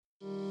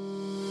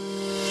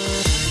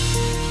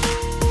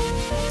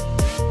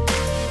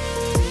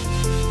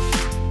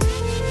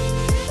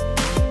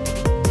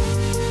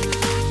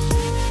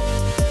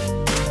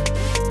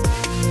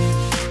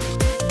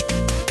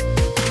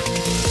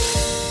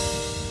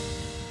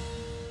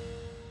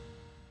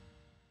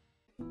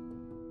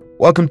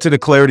Welcome to the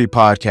Clarity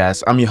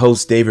Podcast. I'm your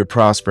host, David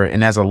Prosper,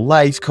 and as a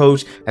life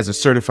coach, as a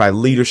certified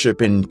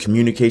leadership and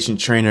communication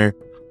trainer,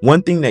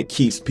 one thing that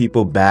keeps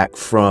people back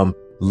from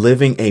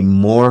living a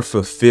more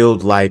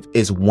fulfilled life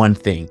is one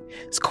thing.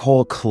 It's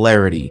called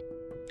clarity.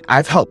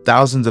 I've helped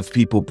thousands of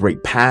people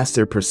break past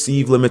their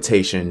perceived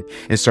limitation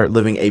and start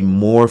living a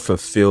more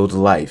fulfilled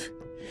life.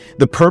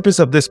 The purpose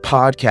of this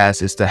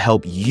podcast is to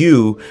help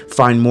you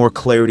find more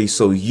clarity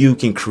so you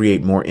can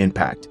create more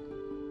impact.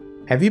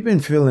 Have you been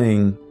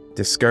feeling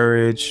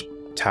discouraged,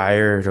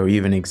 tired, or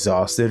even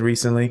exhausted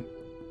recently?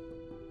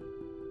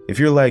 If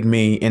you're like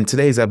me, in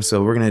today's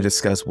episode, we're going to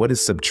discuss what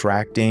is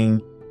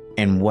subtracting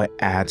and what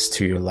adds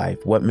to your life,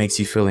 what makes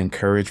you feel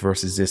encouraged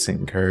versus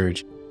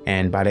disencouraged.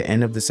 And by the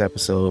end of this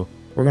episode,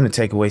 we're going to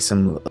take away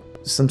some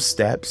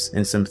steps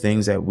and some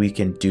things that we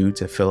can do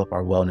to fill up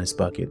our wellness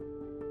bucket.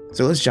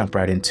 So let's jump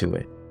right into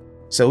it.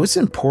 So it's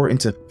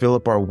important to fill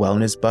up our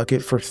wellness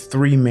bucket for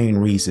three main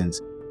reasons.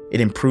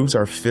 It improves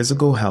our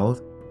physical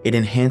health, it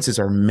enhances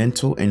our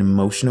mental and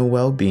emotional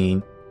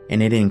well-being,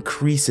 and it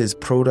increases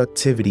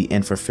productivity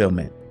and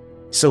fulfillment.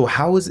 So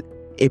how is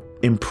it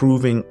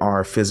improving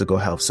our physical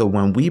health? So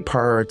when we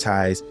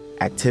prioritize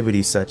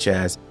activities such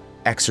as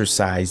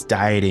exercise,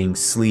 dieting,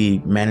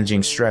 sleep,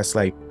 managing stress,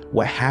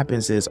 what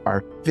happens is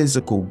our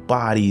physical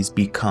bodies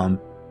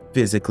become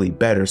physically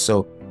better.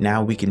 So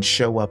now we can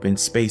show up in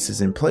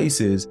spaces and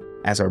places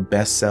as our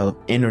best self,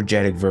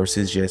 energetic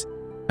versus just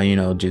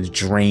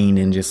drained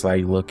and just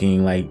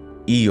looking like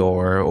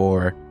Eeyore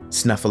or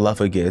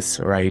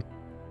Snuffleupagus, right?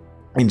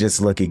 And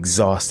just look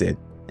exhausted.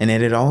 And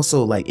then it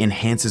also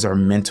enhances our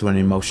mental and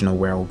emotional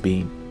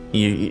well-being.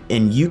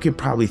 And you could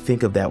probably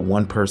think of that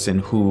one person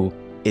who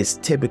is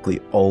typically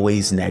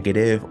always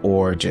negative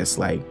or just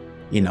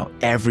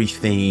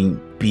everything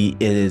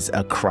is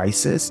a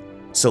crisis.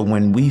 So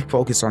when we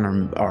focus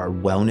on our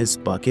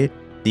wellness bucket,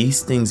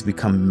 these things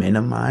become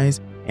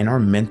minimized and our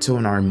mental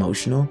and our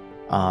emotional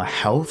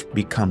health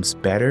becomes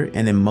better.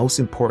 And then most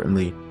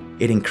importantly,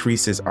 it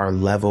increases our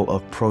level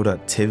of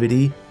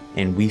productivity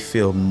and we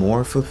feel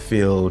more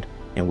fulfilled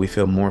and we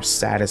feel more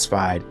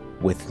satisfied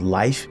with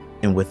life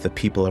and with the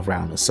people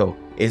around us. So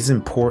it's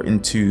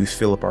important to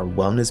fill up our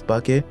wellness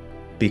bucket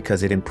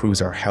because it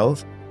improves our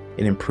health,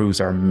 it improves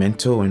our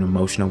mental and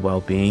emotional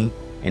well-being,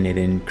 and it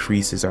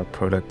increases our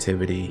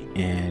productivity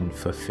and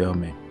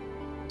fulfillment.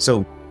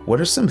 So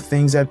what are some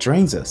things that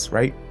drains us,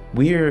 right?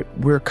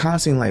 We're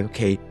constantly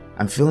okay,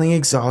 I'm feeling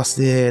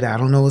exhausted. I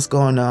don't know what's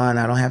going on.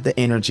 I don't have the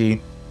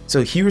energy.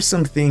 So here's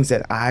some things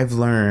that I've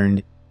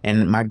learned,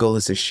 and my goal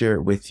is to share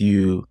it with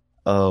you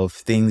of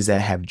things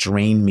that have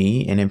drained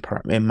me and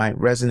it might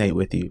resonate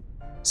with you.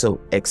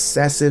 So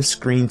excessive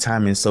screen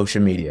time in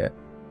social media.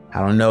 I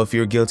don't know if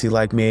you're guilty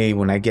like me.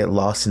 When I get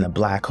lost in the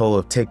black hole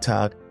of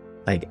TikTok,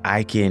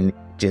 I can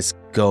just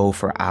go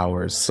for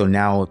hours. So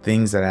now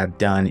things that I've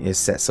done is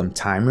set some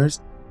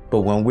timers.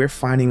 But when we're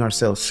finding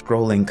ourselves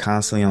scrolling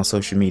constantly on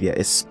social media,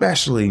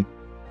 especially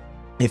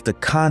if the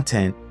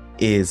content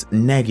is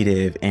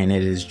negative and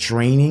it is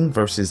draining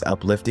versus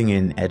uplifting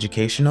and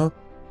educational,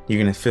 you're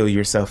going to feel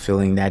yourself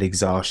feeling that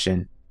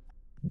exhaustion.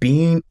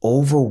 Being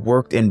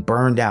overworked and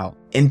burned out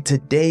in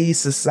today's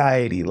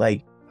society,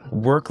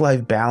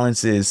 work-life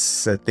balance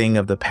is a thing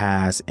of the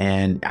past.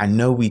 And I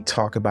know we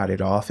talk about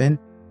it often,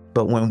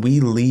 but when we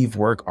leave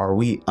work, are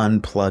we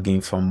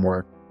unplugging from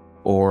work?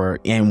 While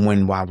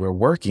we're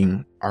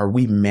working, are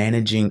we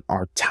managing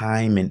our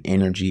time and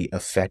energy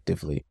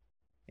effectively?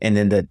 And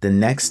then the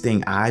next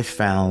thing I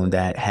found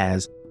that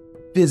has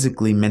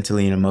physically,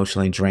 mentally, and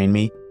emotionally drained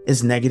me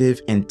is negative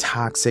and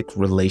toxic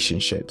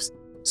relationships.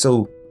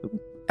 So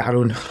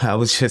I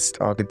was just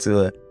talking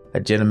to a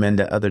gentleman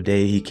the other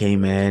day. He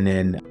came in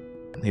and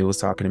he was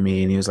talking to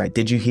me and he was like,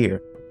 "Did you hear?"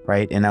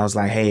 Right? And I was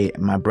like, "Hey,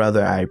 my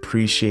brother, I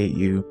appreciate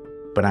you,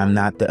 but I'm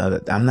not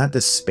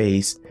the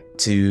space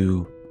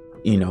to,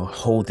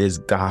 hold this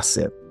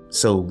gossip."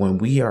 So when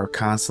we are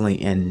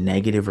constantly in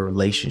negative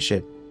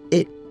relationship,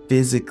 it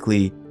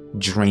physically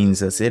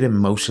drains us. It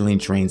emotionally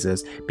drains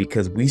us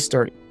because we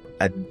start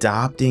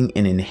adopting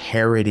and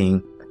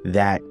inheriting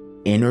that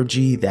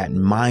energy, that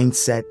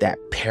mindset, that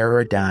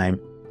paradigm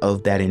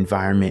of that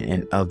environment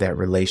and of that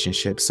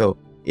relationship. So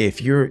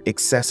if you're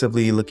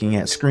excessively looking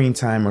at screen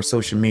time or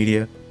social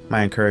media,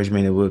 my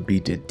encouragement would be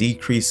to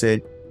decrease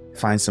it,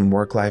 find some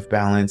work-life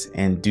balance,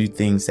 and do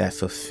things that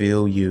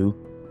fulfill you.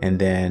 And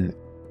then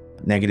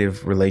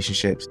negative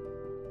relationships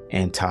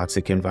and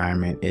toxic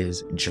environment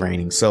is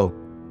draining. So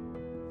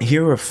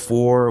here are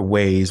 4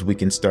 ways we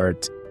can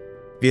start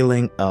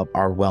filling up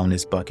our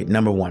wellness bucket.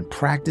 Number 1,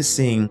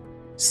 practicing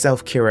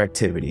self-care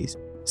activities.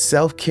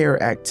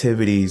 Self-care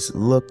activities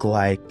look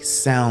like,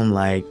 sound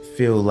like,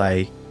 feel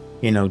like,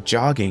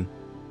 jogging,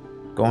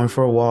 going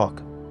for a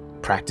walk,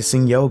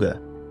 practicing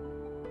yoga,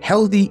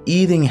 healthy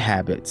eating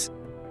habits,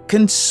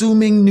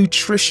 consuming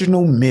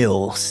nutritional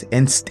meals,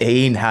 and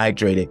staying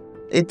hydrated.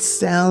 It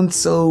sounds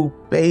so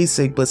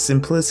basic, but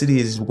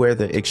simplicity is where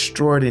the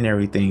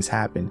extraordinary things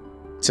happen.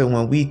 So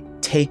when we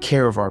take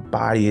care of our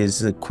body,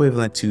 is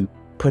equivalent to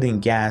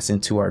putting gas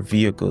into our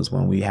vehicles.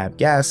 When we have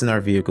gas in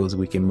our vehicles,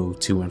 we can move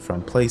to and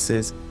from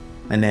places.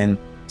 And then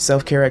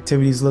self-care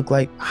activities look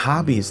like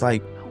hobbies,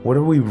 like what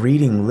are we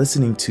reading,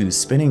 listening to,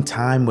 spending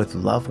time with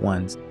loved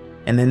ones.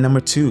 And then number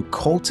 2,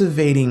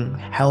 cultivating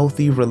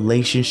healthy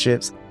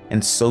relationships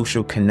and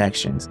social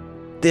connections.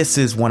 This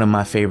is one of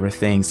my favorite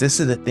things. This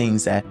is the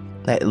things that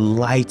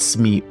lights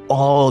me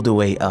all the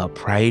way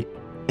up, right?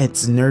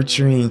 It's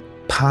nurturing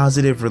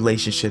positive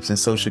relationships and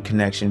social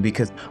connection,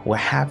 because what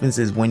happens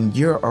is when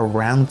you're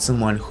around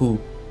someone who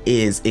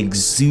is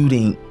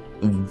exuding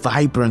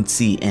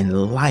vibrancy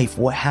and life,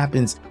 what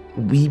happens,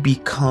 we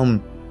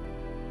become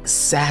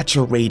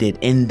saturated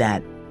in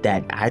that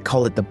I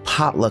call it the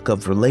potluck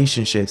of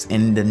relationships,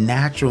 and the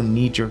natural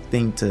knee-jerk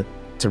thing to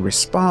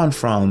respond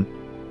from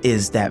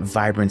is that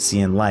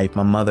vibrancy in life.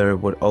 My mother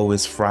would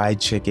always fry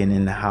chicken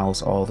in the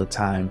house all the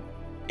time,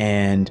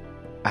 and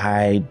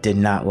I did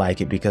not like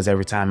it, because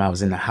every time I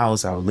was in the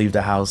house, I would leave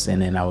the house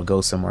and then I would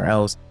go somewhere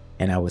else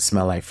and I would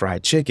smell like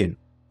fried chicken.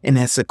 And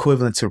that's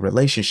equivalent to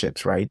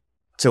relationships, right?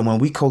 So when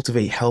we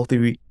cultivate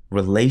healthy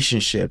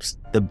relationships,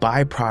 the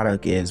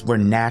byproduct is we're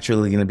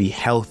naturally going to be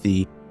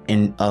healthy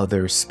in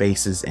other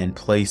spaces and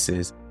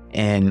places.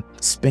 And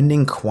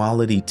spending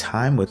quality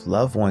time with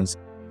loved ones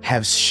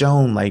have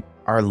shown like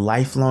our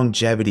life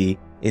longevity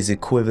is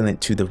equivalent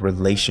to the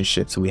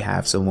relationships we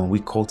have. So when we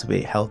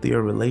cultivate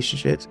healthier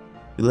relationships,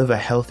 we live a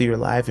healthier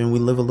life and we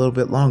live a little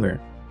bit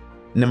longer.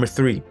 Number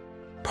 3,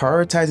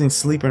 prioritizing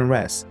sleep and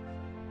rest,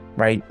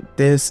 right?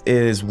 This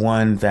is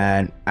one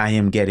that I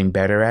am getting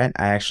better at.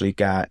 I actually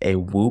got a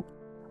Whoop.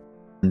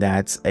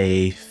 That's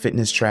a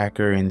fitness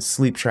tracker and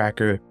sleep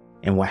tracker.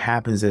 And what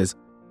happens is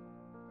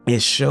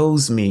it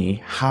shows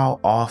me how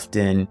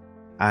often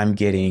I'm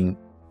getting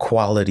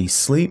quality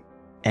sleep.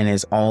 And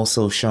it's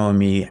also showing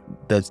me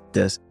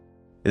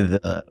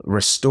the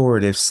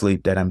restorative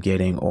sleep that I'm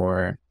getting,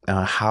 or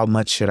how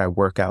much should I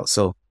work out.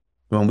 So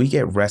when we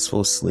get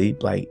restful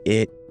sleep, like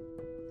it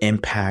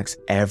impacts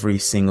every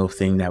single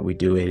thing that we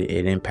do.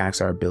 It impacts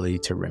our ability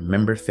to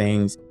remember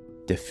things,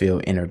 to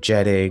feel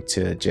energetic,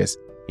 to just,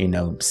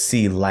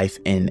 see life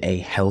in a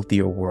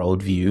healthier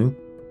worldview.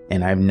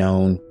 And I've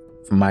known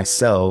for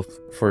myself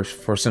for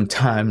some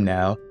time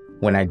now,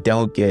 when I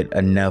don't get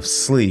enough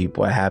sleep,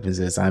 what happens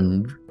is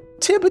I'm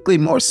typically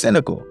more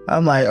cynical.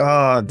 I'm like,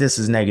 oh, this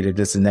is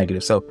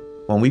negative. So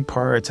when we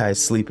prioritize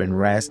sleep and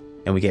rest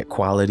and we get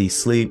quality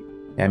sleep,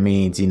 that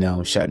means,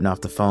 shutting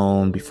off the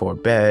phone before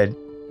bed,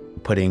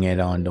 putting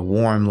it on the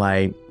warm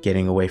light,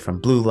 getting away from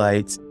blue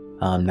lights,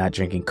 not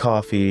drinking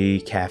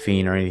coffee,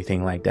 caffeine, or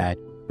anything like that.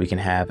 We can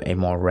have a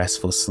more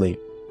restful sleep.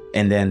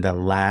 And then the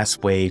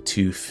last way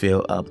to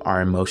fill up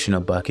our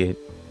emotional bucket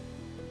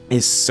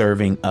is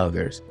serving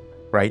others,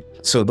 right?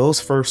 So those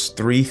first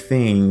 3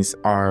 things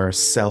are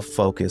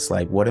self-focused.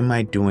 Like, what am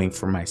I doing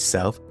for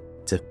myself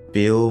to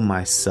fill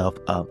myself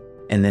up?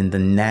 And then the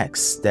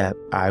next step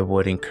I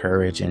would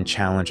encourage and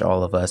challenge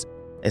all of us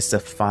is to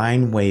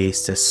find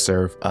ways to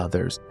serve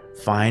others,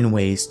 find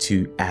ways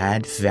to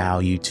add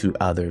value to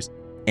others.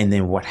 And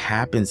then what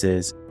happens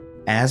is,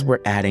 as we're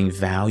adding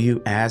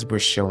value, as we're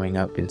showing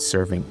up and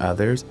serving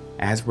others,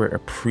 as we're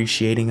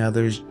appreciating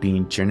others,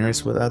 being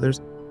generous with others,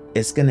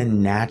 it's going to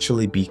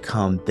naturally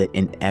become the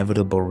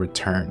inevitable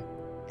return.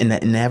 And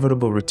the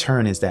inevitable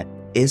return is that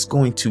it's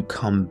going to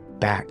come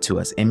back to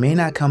us. It may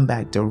not come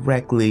back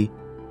directly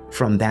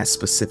from that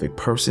specific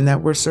person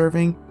that we're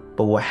serving,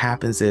 but what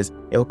happens is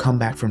it'll come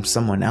back from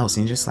someone else.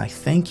 And you're just like,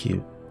 thank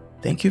you.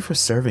 Thank you for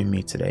serving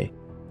me today,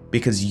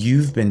 because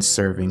you've been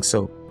serving.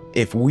 So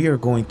if we are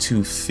going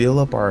to fill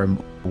up our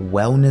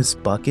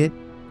wellness bucket,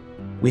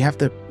 we have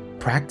to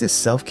practice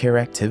self-care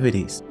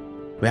activities.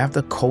 We have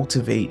to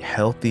cultivate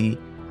healthy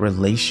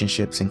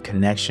relationships and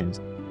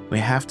connections. We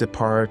have to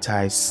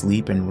prioritize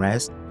sleep and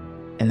rest.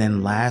 And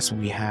then last,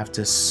 we have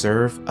to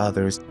serve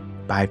others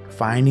by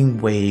finding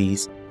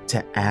ways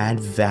to add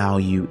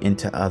value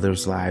into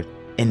others' lives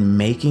and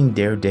making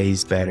their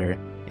days better.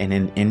 And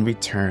then in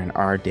return,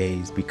 our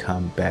days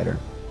become better.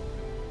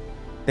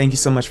 Thank you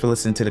so much for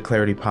listening to the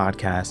Clarity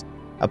Podcast,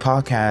 a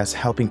podcast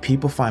helping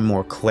people find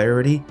more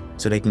clarity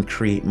so they can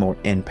create more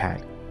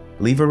impact.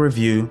 Leave a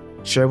review,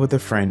 share with a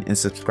friend, and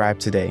subscribe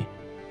today.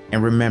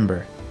 And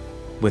remember,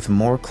 with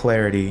more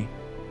clarity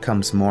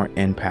comes more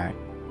impact.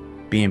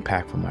 Be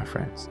impactful, my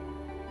friends.